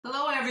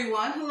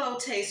everyone. Hello,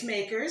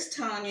 tastemakers.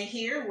 Tanya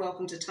here.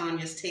 Welcome to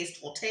Tanya's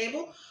Tasteful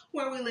Table,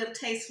 where we live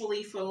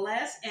tastefully for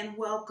less. And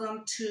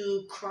welcome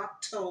to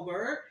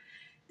Crocktober.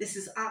 This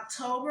is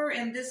October,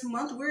 and this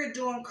month we're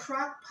doing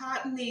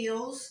Crockpot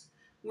meals.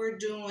 We're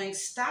doing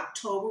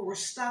Stocktober. We're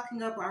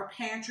stocking up our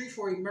pantry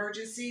for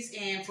emergencies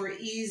and for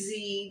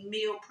easy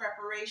meal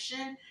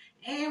preparation.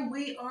 And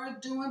we are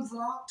doing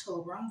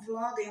Vlogtober. I'm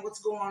vlogging what's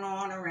going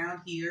on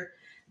around here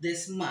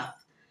this month.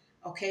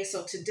 Okay,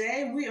 so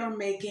today we are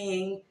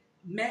making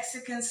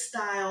Mexican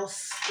style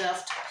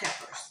stuffed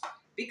peppers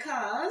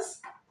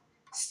because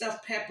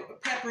stuffed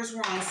peppers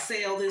were on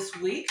sale this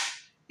week.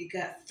 You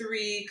got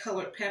 3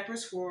 colored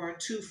peppers for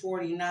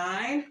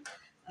 $2.49.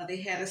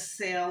 They had a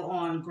sale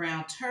on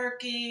ground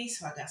turkey,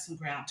 so I got some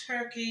ground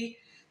turkey.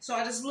 So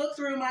I just looked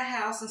through my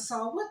house and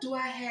saw, what do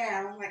I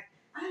have? I'm like,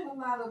 I have a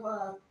lot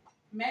of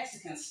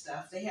Mexican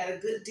stuff. They had a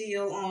good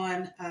deal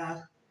on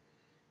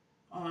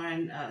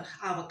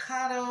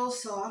avocado,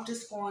 so I'm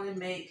just going to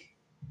make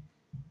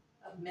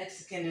a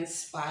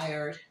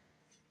Mexican-inspired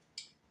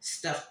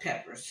stuffed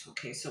peppers.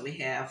 Okay, so we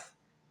have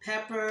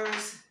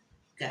peppers,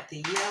 got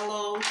the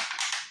yellow,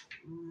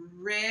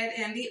 red,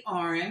 and the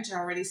orange. I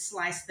already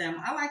sliced them.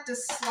 I like to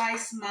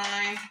slice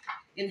mine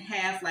in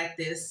half like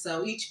this,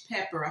 so each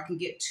pepper I can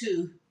get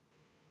two.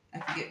 I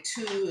can get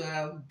two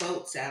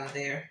boats out of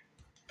there.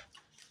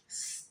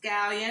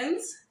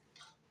 Scallions.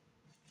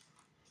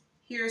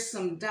 Here's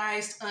some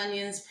diced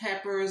onions,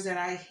 peppers that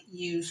I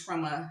use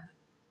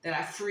that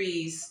I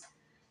freeze.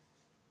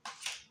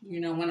 You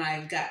know, when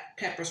I got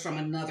peppers from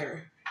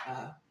another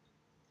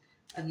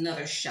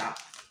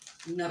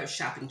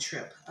shopping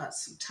trip.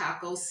 Some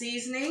taco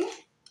seasoning.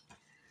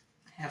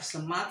 I have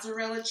some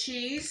mozzarella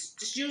cheese.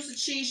 Just use the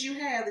cheese you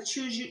have, the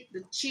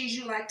cheese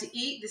you like to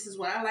eat. This is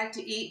what I like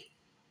to eat.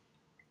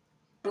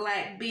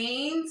 Black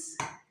beans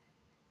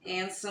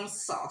and some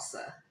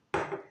salsa.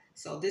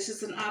 So this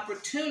is an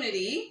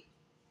opportunity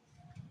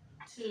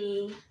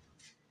to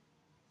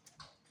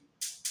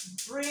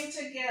bring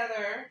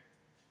together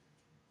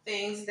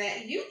things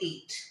that you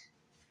eat.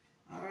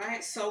 All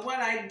right, so what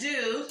I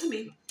do, let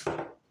me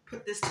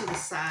put this to the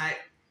side.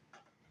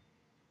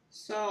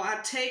 So I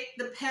take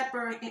the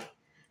pepper,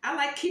 I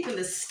like keeping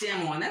the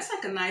stem on. That's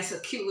like a nice,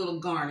 cute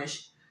little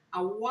garnish.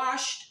 I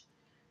washed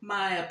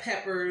my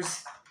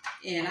peppers,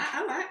 and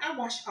I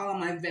wash all of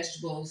my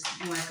vegetables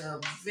in like a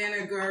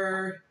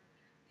vinegar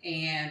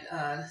and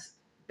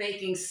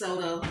baking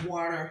soda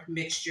water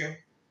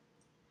mixture.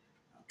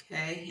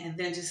 Okay, and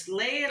then just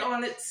lay it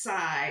on its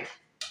side.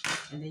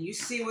 And then you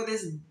see where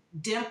this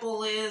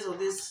dimple is, or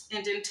this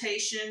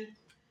indentation,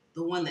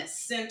 the one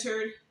that's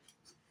centered.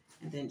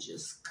 And then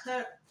just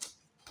cut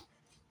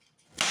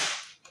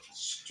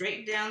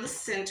straight down the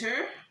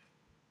center.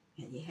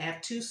 And you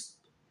have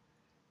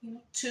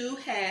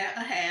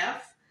a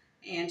half.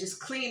 And just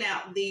clean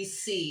out these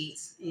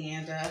seeds.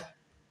 And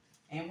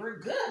we're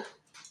good.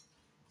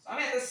 So I'm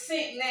at the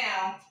sink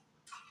now,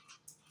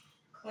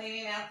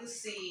 cleaning out the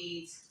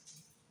seeds.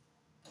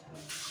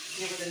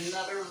 Give it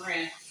another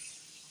rinse.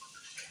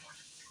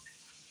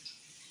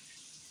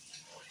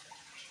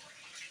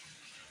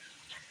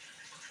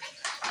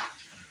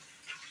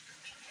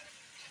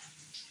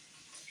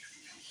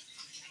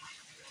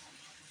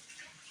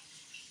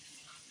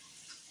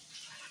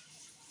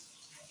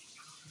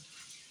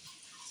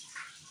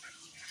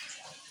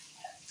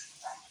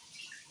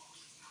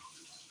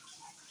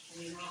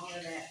 Clean all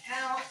of that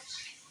out.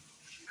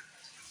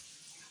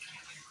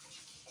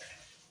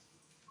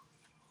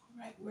 All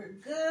right, we're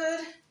good.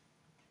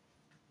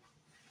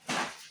 All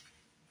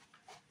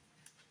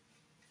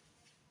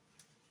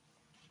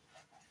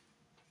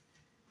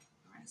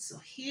right, so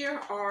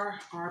here are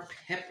our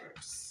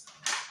peppers.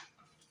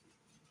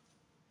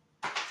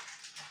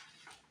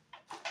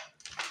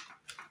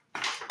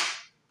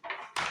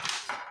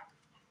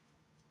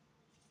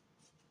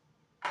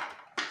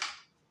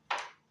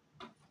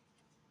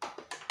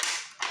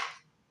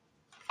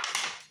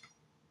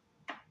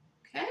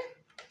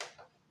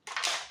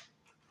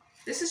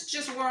 This is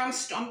just where I'm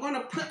going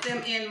to put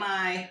them in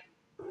my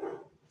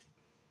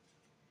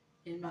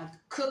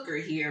cooker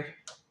here,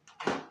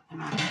 in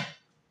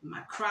my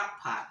crock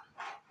pot.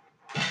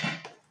 I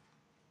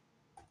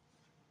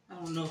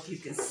don't know if you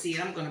can see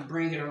it. I'm going to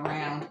bring it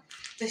around.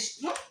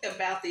 One thing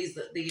about these,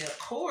 the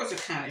cores are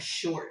kind of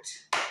short.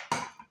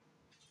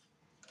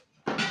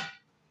 So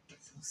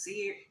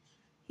see,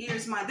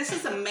 here's this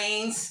is a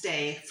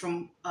mainstay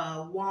from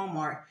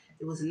Walmart.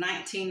 It was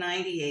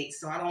 $19.98,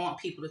 so I don't want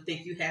people to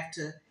think you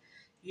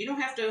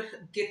don't have to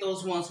get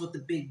those ones with the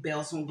big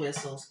bells and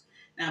whistles.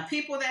 Now,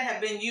 people that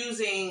have been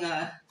using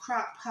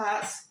crock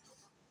pots,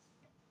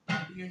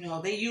 you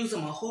know, they use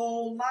them a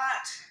whole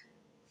lot.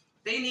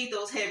 They need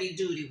those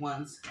heavy-duty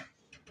ones.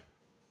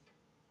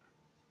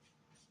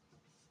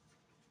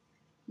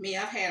 Me,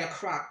 I've had a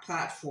crock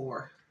pot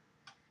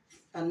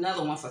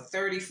another one for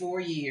 34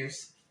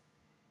 years.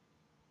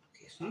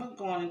 Okay, so I'm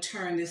going to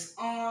turn this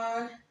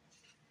on.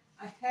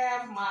 I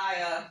have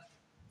my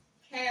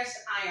cast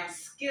iron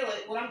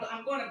skillet. Well,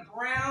 I'm going to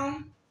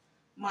brown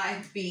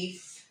my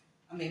beef,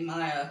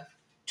 my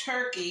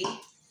turkey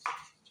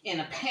in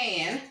a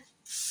pan.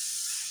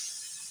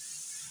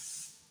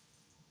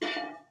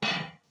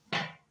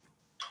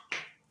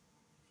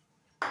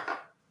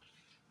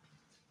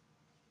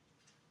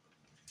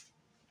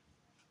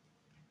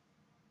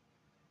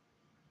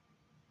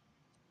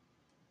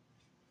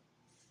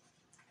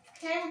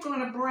 Okay, we're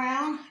going to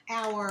brown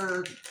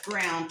our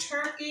ground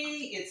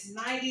turkey. It's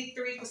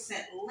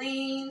 93%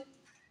 lean.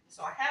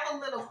 So I have a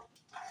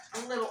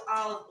little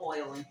olive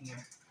oil in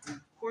here. And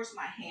of course,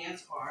 my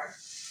hands are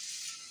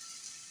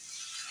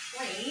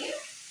clean.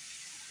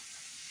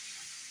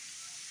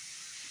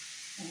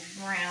 And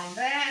brown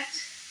that.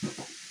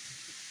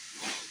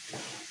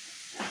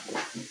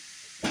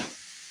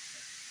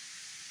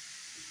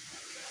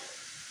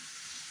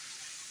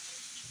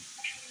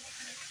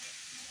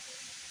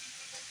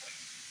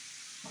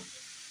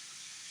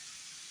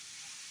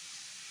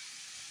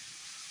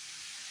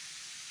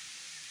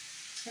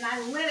 And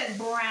I let it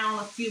brown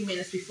a few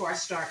minutes before I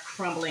start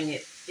crumbling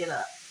it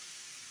up.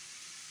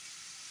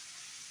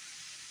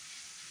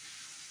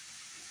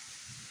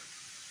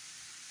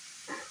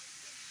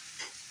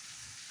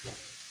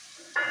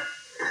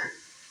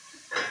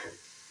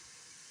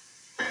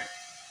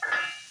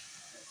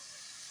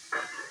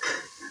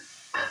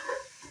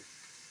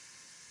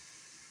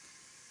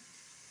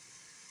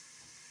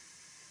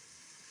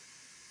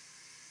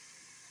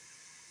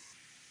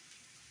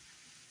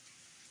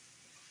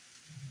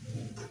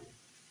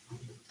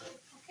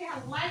 I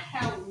like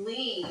how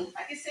lean,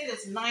 like I said,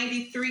 it's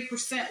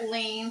 93%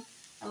 lean.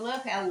 I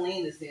love how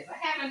lean this is. I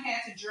haven't had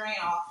to drain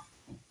off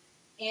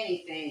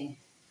anything.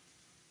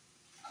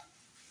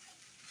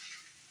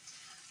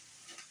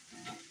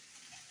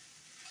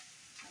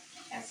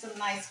 Has some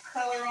nice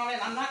color on it.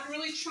 I'm not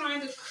really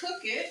trying to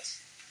cook it.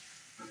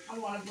 I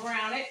want to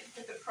brown it,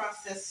 get the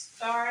process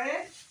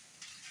started.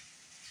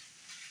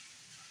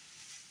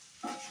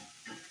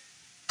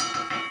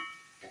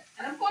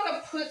 And I'm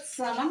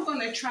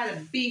going to try to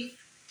beef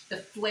the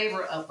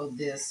flavor up of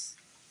this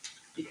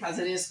because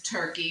it is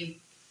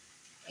turkey.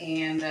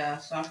 And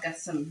so I've got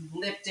some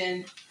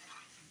Lipton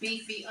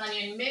beefy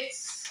onion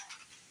mix.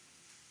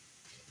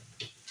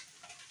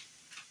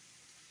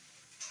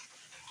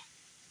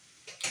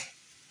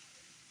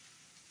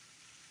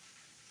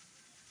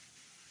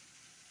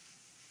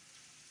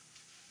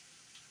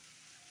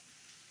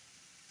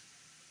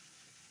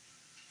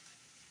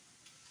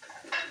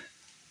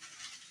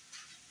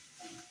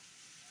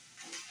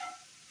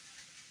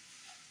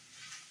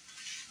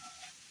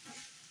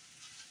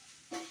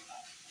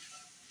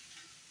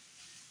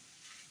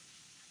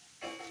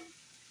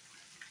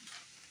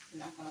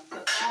 And I'm going to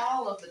put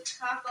all of the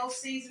taco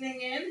seasoning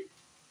in. It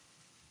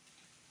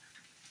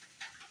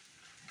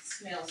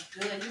smells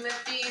good. You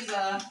let these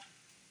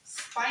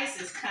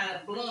spices kind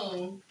of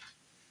bloom.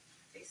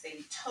 They say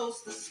you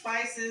toast the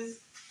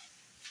spices.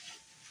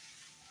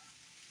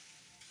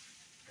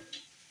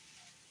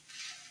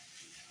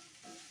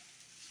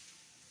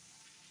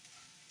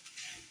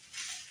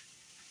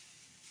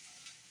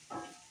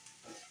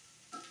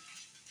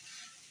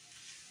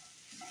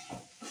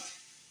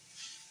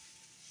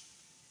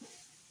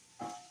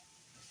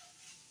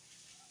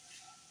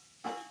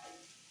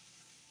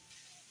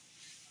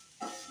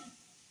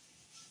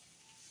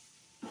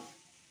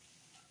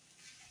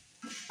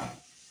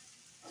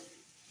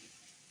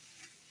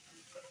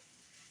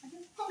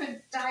 I'm going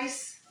to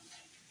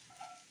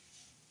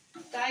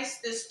dice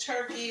this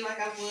turkey like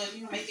I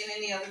would, making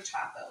any other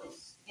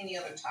tacos, any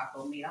other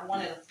taco meat. I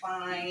want it a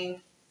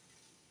fine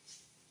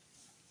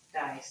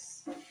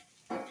dice.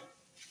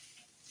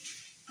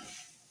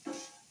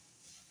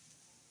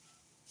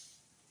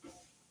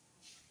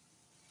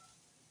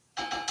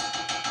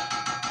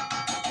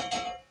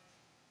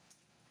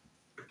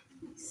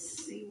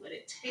 Let's see what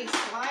it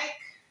tastes like.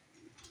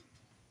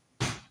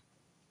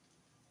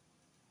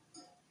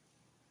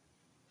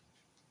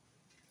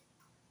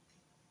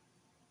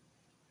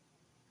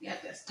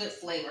 Yep, that's good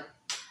flavor.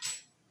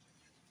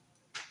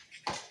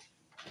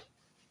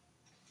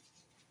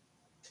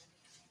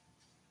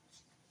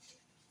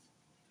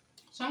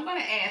 So I'm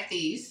going to add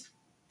these.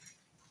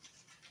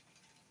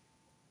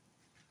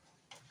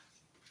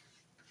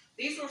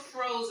 These were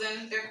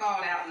frozen. They're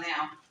thawed out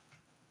now.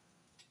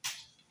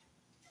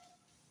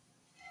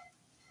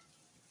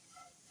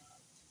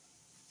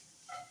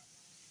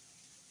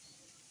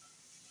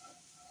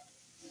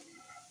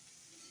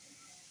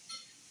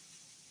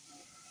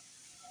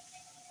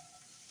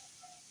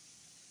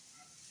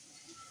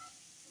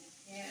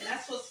 Yeah, and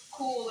that's what's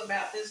cool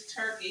about this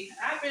turkey.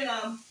 I've been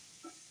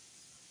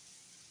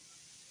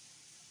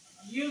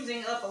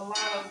using up a lot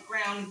of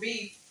ground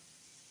beef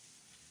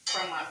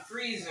from my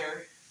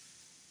freezer,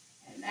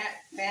 and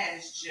that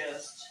is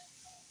just,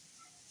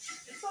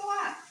 it's a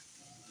lot.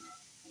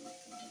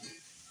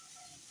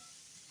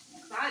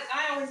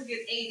 I always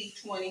get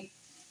 80-20.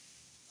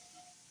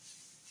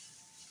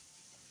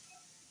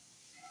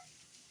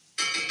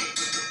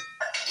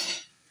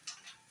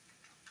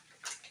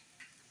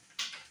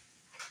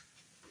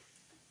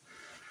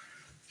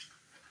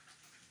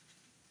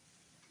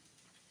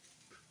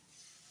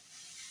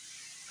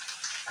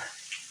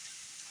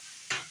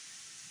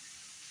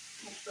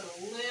 put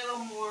a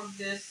little more of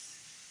this.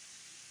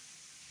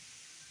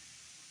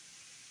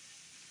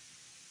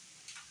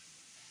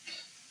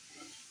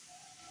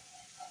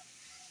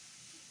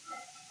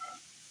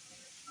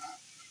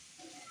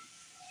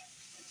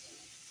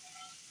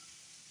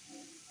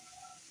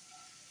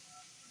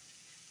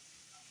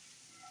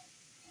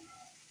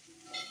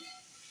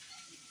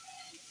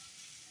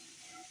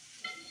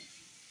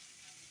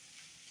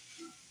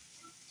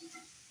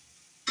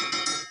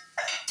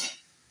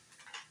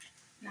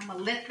 I'm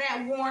gonna let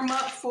that warm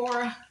up for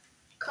a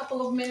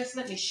couple of minutes.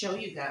 Let me show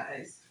you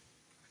guys.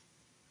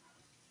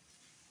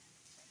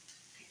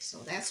 Okay, so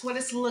that's what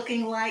it's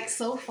looking like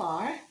so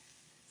far.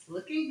 It's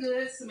looking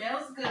good,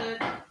 smells good.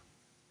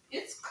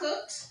 It's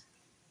cooked.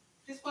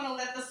 Just gonna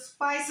let the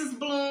spices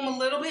bloom a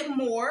little bit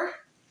more,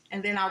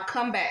 and then I'll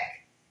come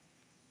back.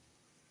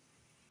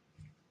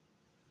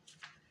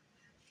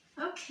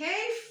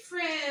 Okay,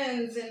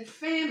 friends and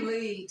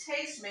family,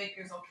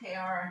 tastemakers. Okay,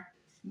 our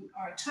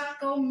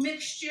taco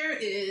mixture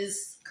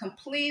is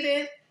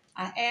completed.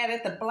 I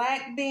added the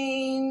black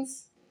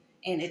beans,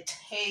 and it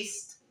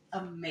tastes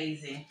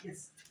amazing.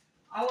 It's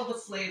all of the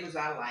flavors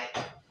I like.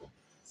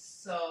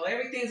 So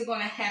everything's going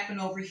to happen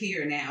over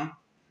here now.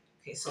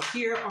 Okay, so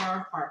here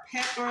are our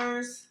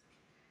peppers.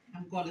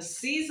 I'm going to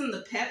season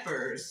the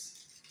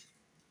peppers.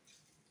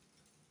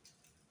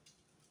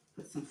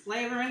 Put some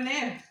flavor in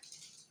there.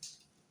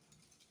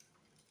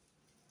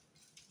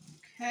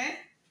 Okay.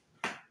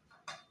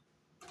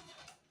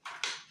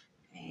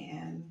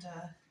 And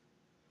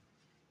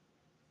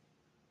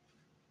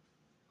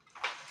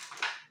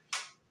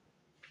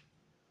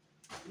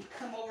we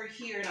come over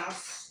here and I'll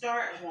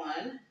start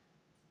one.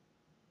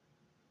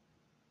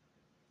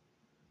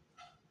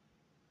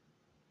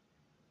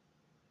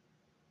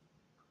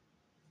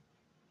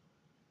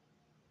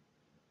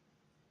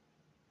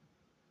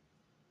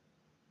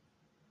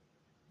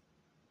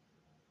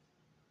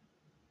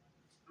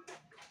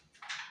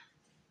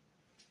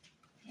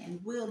 And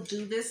we'll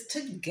do this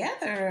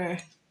together.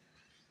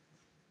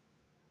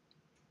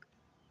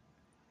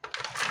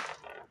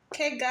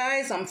 Okay,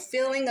 guys, I'm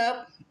filling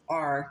up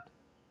our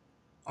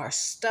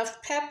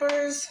stuffed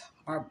peppers,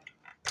 our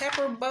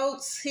pepper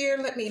boats here.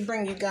 Let me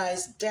bring you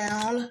guys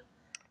down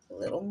a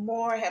little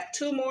more. I have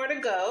 2 more to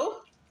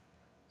go.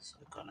 So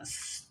we're gonna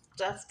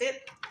stuff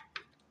it.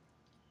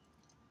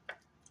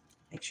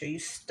 Make sure you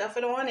stuff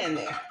it on in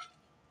there.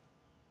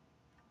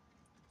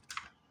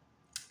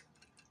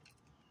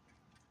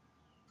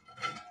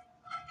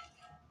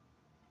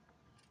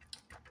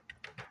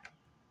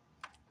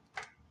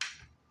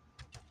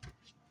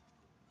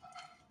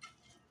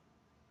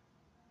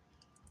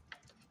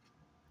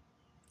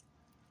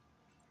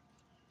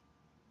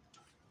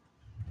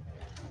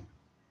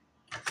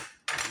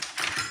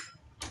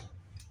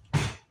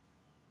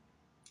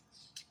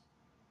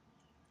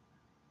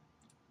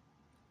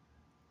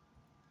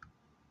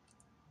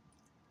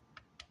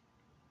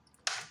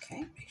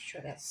 Okay, make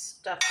sure that's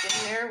stuffed in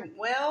there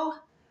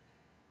well.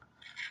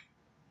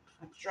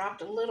 I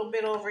dropped a little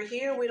bit over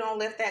here. We don't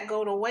let that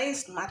go to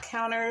waste. My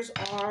counters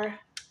are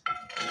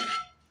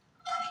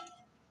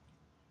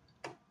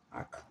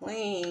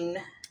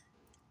clean,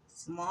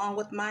 along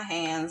with my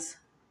hands.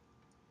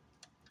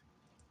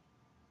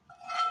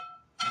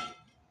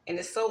 And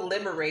it's so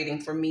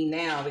liberating for me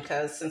now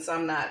because since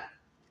I'm not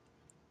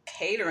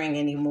catering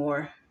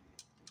anymore,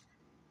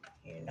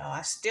 you know,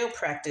 I still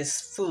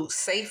practice food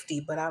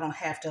safety, but I don't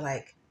have to,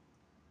 like,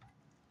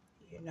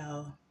 you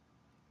know,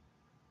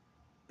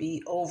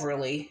 be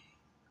overly,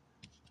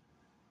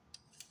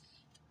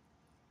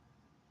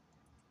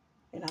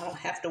 and I don't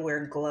have to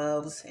wear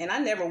gloves. And I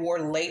never wore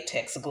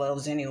latex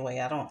gloves anyway.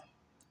 I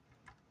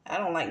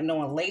don't like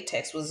knowing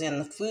latex was in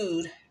the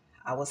food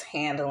I was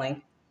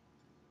handling.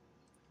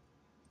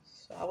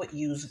 So I would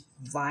use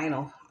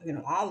vinyl. You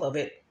know, all of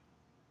it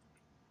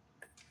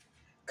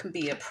can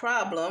be a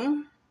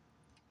problem.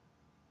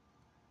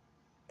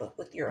 But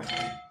with your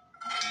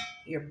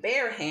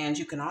bare hands,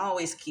 you can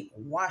always keep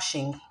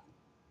washing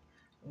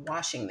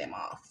them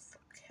off,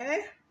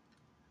 okay?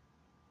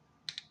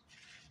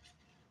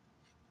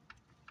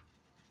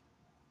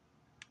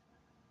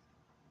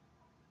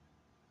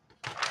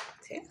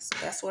 Okay, so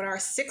that's what our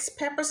 6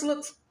 peppers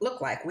look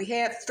like. We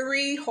had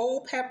 3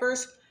 whole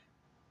peppers,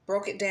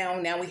 broke it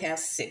down, now we have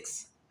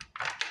 6.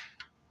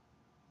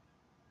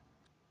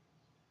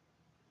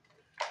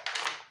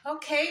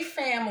 Okay,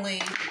 family,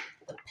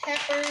 the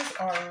peppers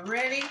are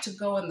ready to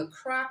go in the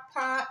crock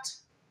pot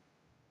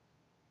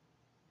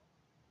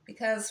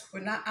because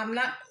I'm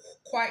not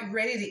quite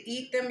ready to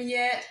eat them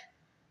yet.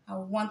 I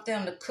want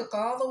them to cook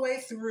all the way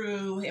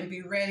through and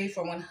be ready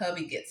for when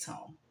hubby gets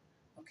home.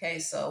 Okay,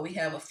 so we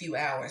have a few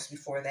hours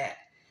before that.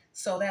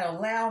 So that'll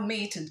allow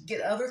me to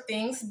get other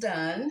things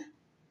done.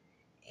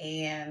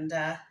 And,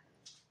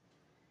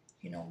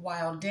 you know,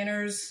 while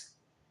dinner's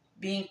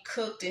being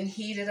cooked and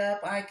heated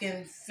up, I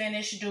can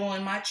finish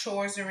doing my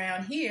chores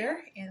around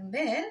here. And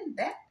then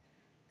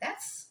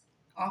that's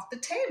off the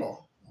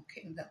table.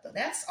 Okay,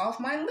 that's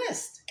off my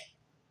list.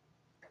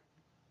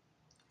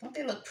 Don't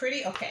they look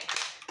pretty? Okay,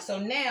 so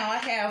now I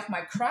have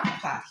my crock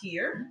pot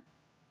here.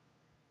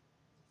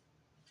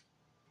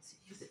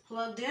 Is it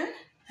plugged in?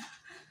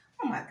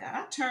 Oh my God,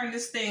 I turned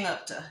this thing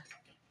up to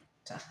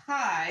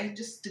high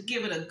just to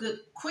give it a good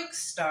quick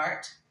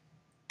start.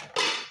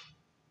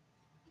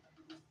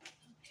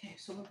 Okay,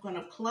 so we're going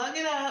to plug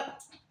it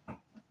up.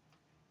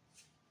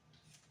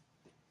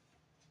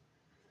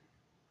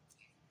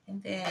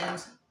 And then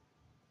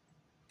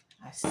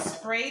I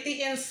sprayed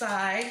the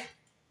inside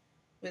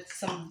with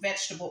some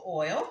vegetable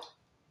oil.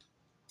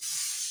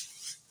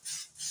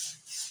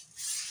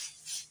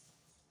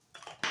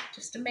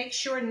 Just to make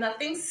sure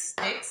nothing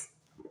sticks.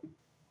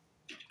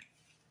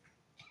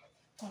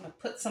 I'm going to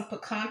put some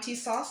picante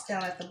sauce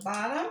down at the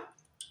bottom.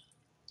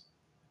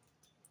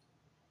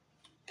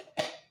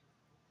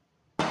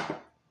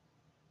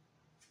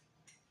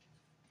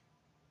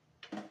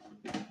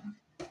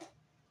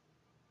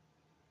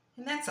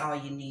 And that's all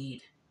you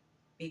need,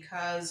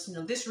 because you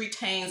know this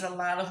retains a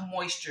lot of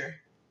moisture.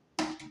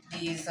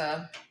 These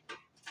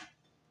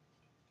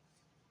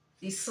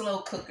slow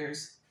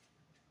cookers.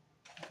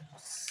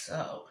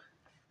 So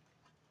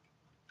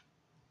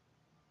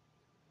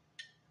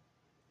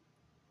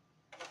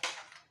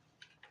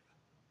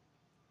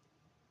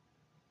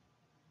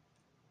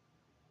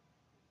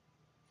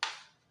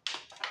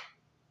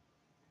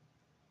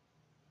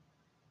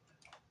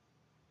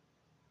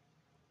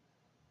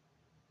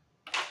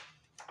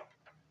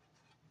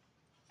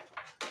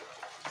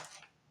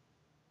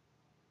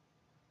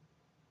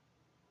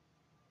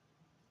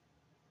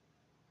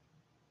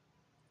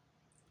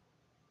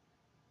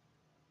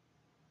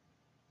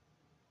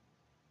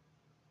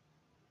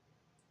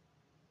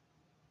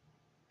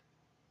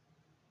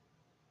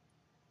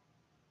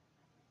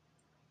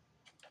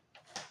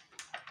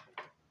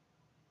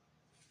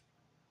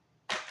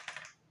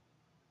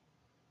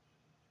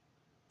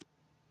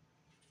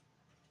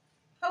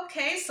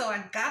okay, so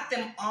I got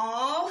them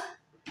all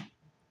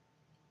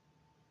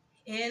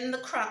in the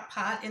crock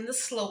pot, in the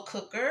slow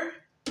cooker.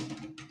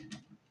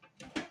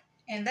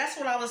 And that's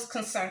what I was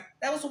concerned.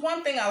 That was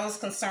one thing I was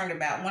concerned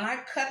about. When I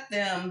cut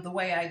them the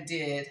way I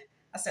did,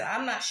 I said,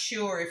 I'm not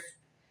sure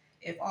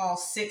if all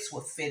 6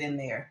 would fit in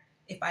there.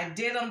 If I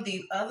did them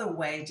the other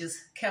way, just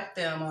kept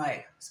them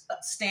like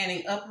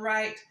standing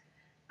upright,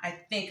 I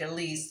think at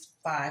least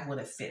 5 would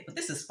have fit. But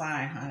this is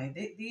fine,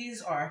 honey.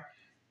 These are,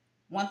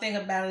 one thing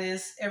about it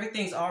is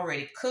everything's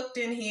already cooked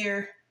in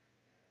here.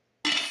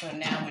 So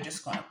now we're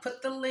just going to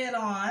put the lid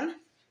on.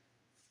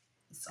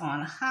 It's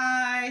on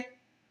high.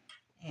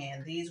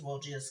 And these will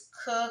just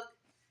cook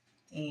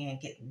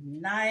and get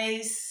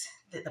nice.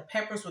 The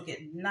peppers will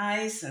get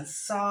nice and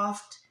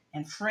soft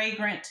and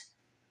fragrant.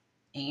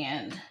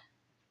 And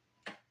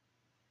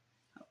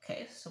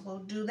okay, so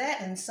we'll do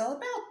that. And so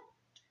about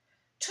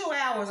 2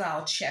 hours,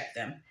 I'll check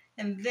them.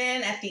 And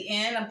then at the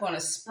end, I'm going to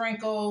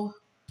sprinkle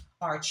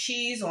our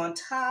cheese on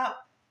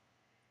top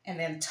and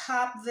then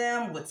top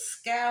them with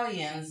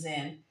scallions.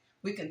 And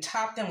we can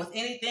top them with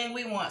anything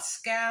we want.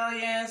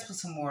 Scallions, put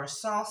some more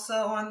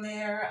salsa on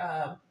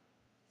there.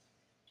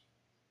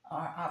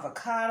 Our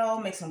avocado,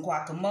 make some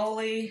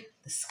guacamole.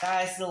 The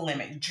sky's the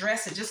limit.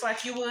 Dress it just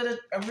like you would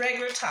a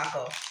regular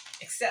taco,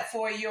 except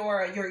for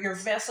your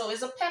vessel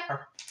is a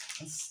pepper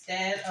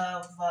instead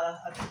of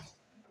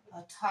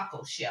a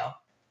taco shell,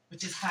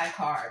 which is high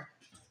carb.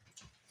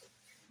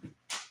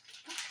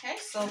 Okay,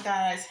 so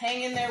guys,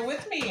 hang in there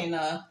with me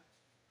and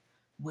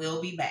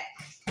we'll be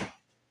back.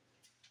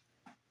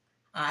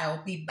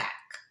 I'll be back.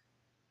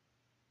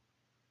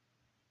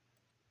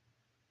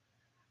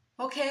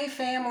 Okay,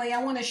 family,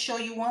 I want to show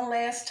you one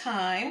last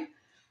time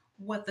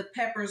what the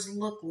peppers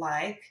look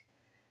like.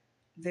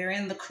 They're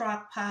in the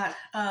crock pot.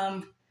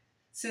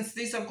 Since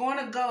these are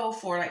going to go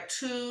for like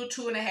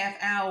 2.5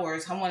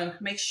 hours, I want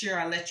to make sure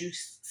I let you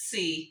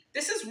see.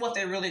 This is what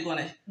they're really going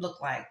to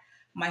look like.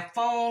 My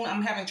phone,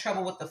 I'm having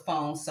trouble with the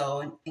phone,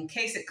 so in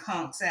case it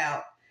conks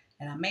out,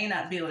 and I may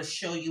not be able to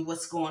show you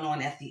what's going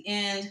on at the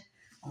end,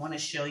 I want to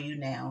show you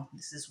now.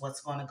 This is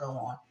what's going to go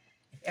on.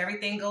 If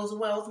everything goes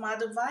well with my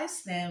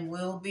device, then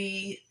we'll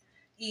be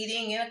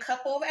eating in a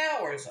couple of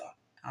hours.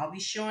 I'll be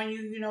showing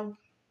you, you know,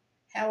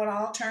 how it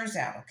all turns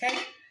out, okay?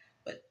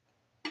 But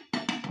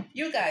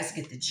you guys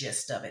get the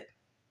gist of it.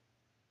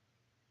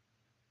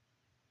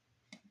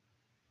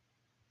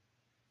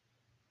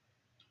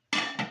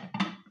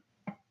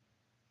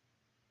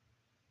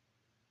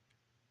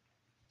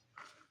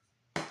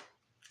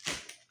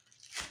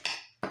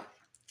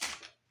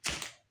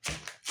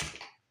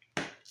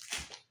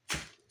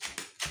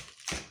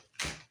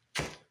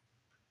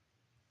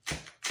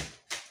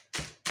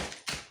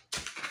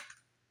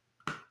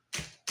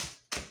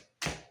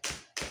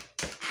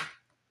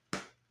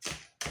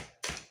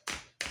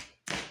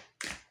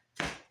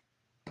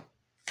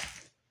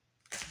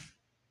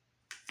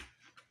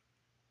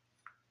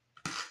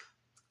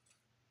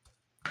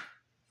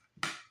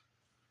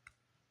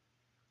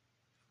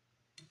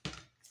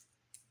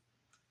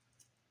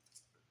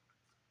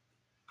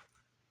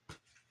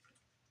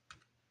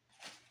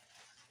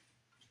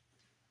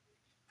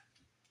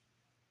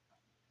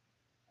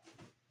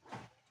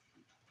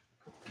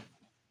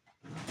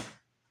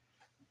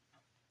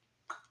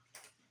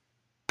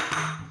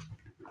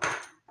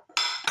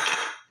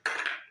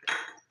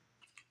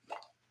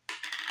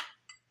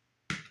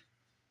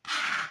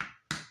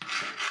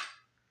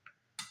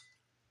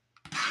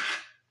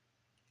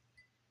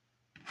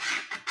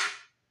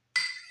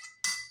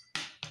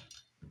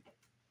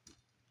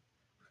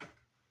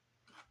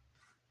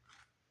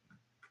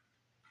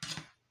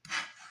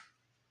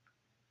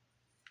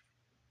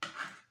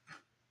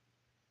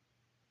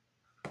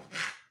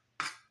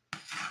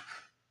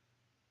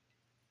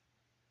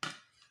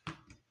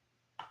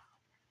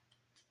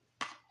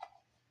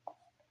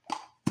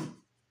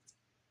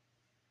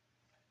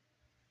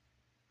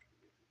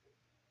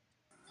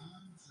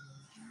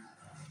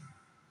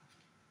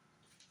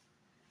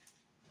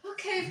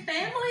 Okay,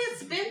 family,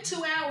 it's been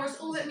 2 hours.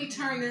 Oh, let me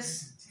turn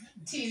this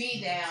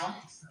TV down.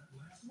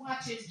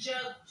 Watch it,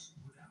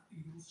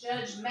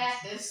 Judge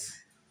Mathis.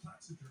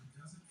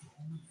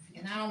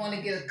 And I don't want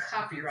to get a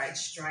copyright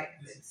strike.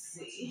 Let's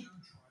see.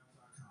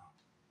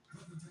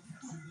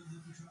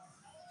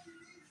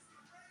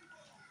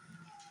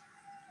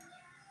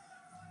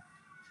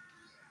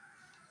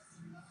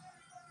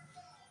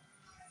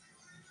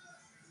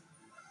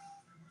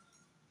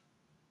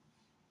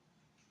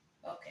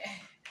 Okay.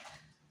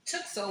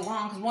 Took so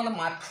long because one of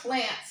my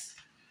plants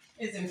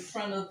is in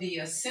front of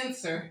the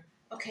sensor.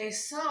 Okay,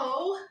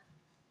 so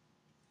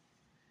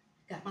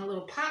got my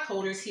little pot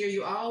holders here.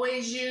 You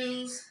always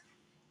use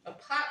a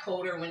pot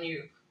holder when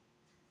you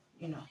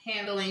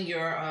handling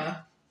your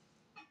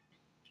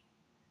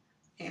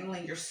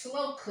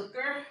slow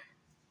cooker.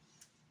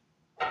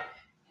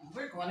 And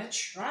we're going to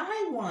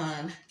try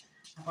one.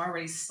 I've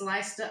already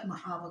sliced up my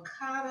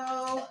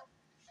avocado.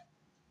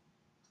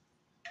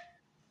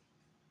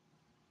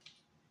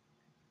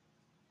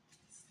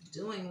 It's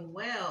doing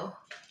well.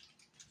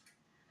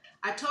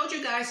 I told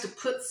you guys to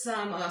put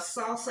some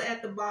salsa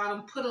at the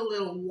bottom. Put a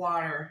little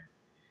water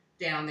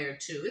down there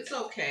too. It's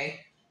okay.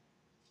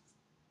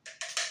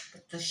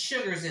 But the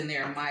sugars in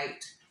there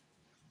might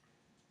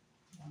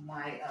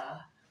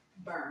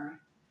burn.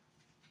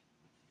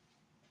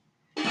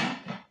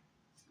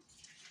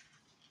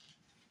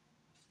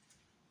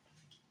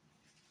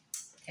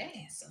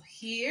 Okay, so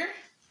here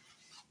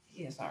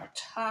is our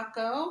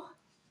taco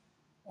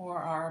or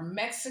our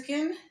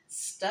Mexican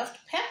stuffed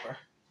pepper.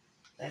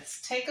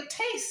 Let's take a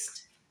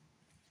taste.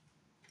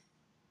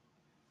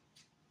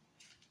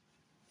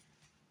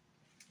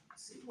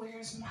 Let's see,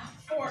 where's my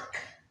fork?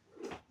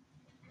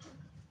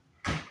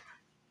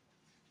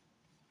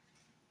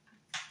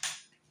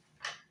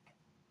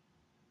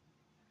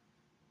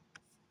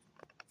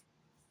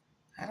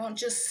 I don't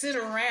just sit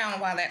around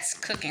while that's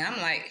cooking. I'm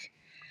like,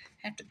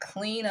 I have to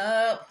clean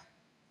up.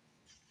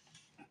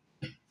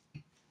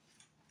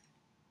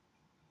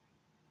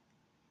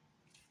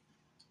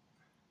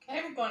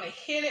 Okay, we're going to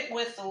hit it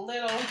with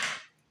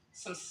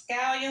some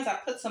scallions. I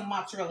put some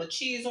mozzarella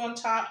cheese on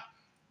top.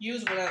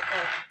 Use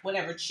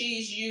whatever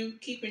cheese you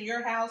keep in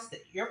your house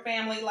that your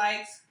family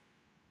likes.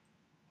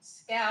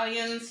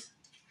 Scallions.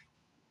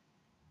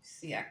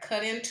 See, I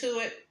cut into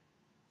it.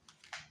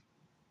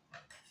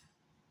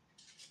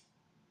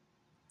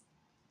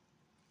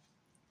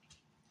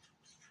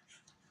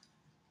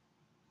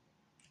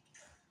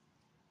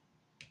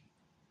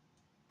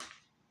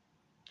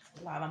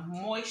 A lot of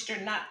moisture,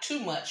 not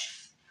too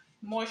much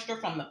moisture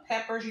from the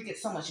peppers. You get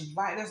so much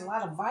there's a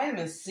lot of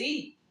vitamin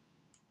C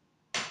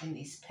in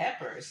these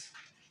peppers.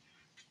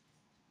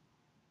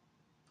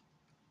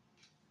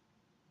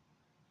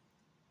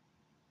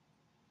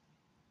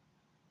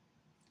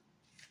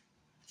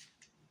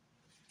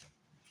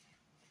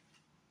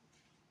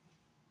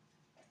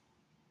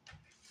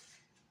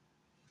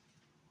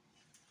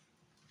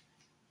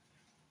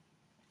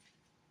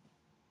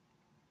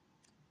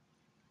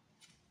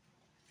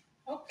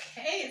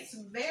 Okay, it's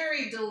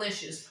very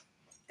delicious.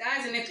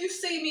 Guys, and if you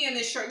see me in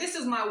this shirt, this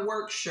is my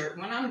work shirt.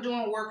 When I'm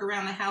doing work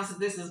around the house,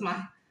 this is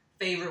my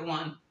favorite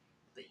one.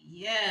 But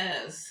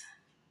yes,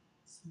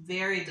 it's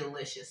very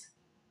delicious.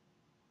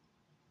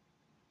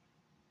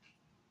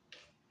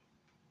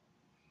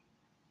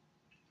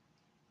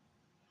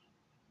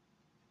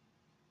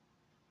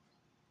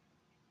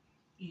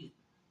 You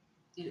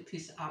eat a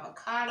piece of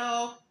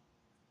avocado.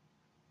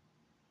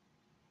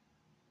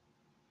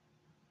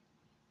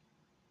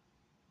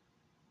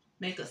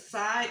 Make a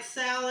side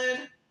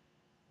salad.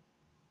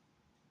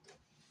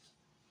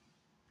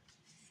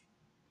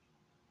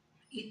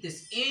 Eat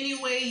this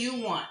any way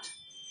you want.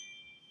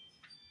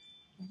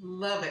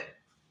 Love it.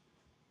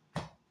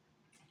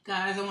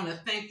 Guys, I want to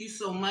thank you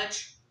so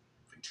much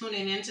for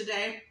tuning in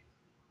today.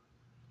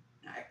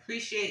 I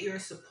appreciate your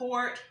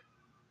support.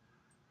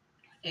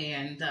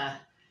 And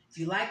if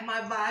you like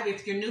my vibe,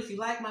 if you're new, if you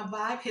like my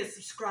vibe, hit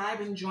subscribe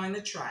and join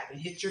the tribe. And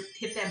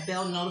hit that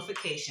bell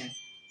notification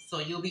so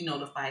you'll be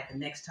notified the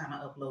next time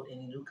I upload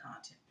any new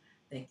content.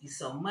 Thank you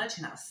so much,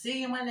 and I'll see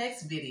you in my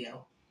next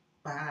video.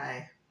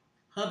 Bye.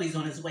 Hubby's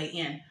on his way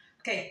in.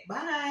 Okay,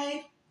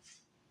 bye.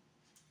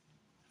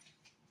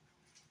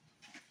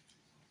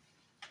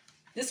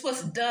 This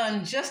was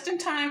done just in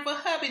time for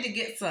hubby to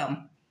get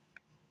some.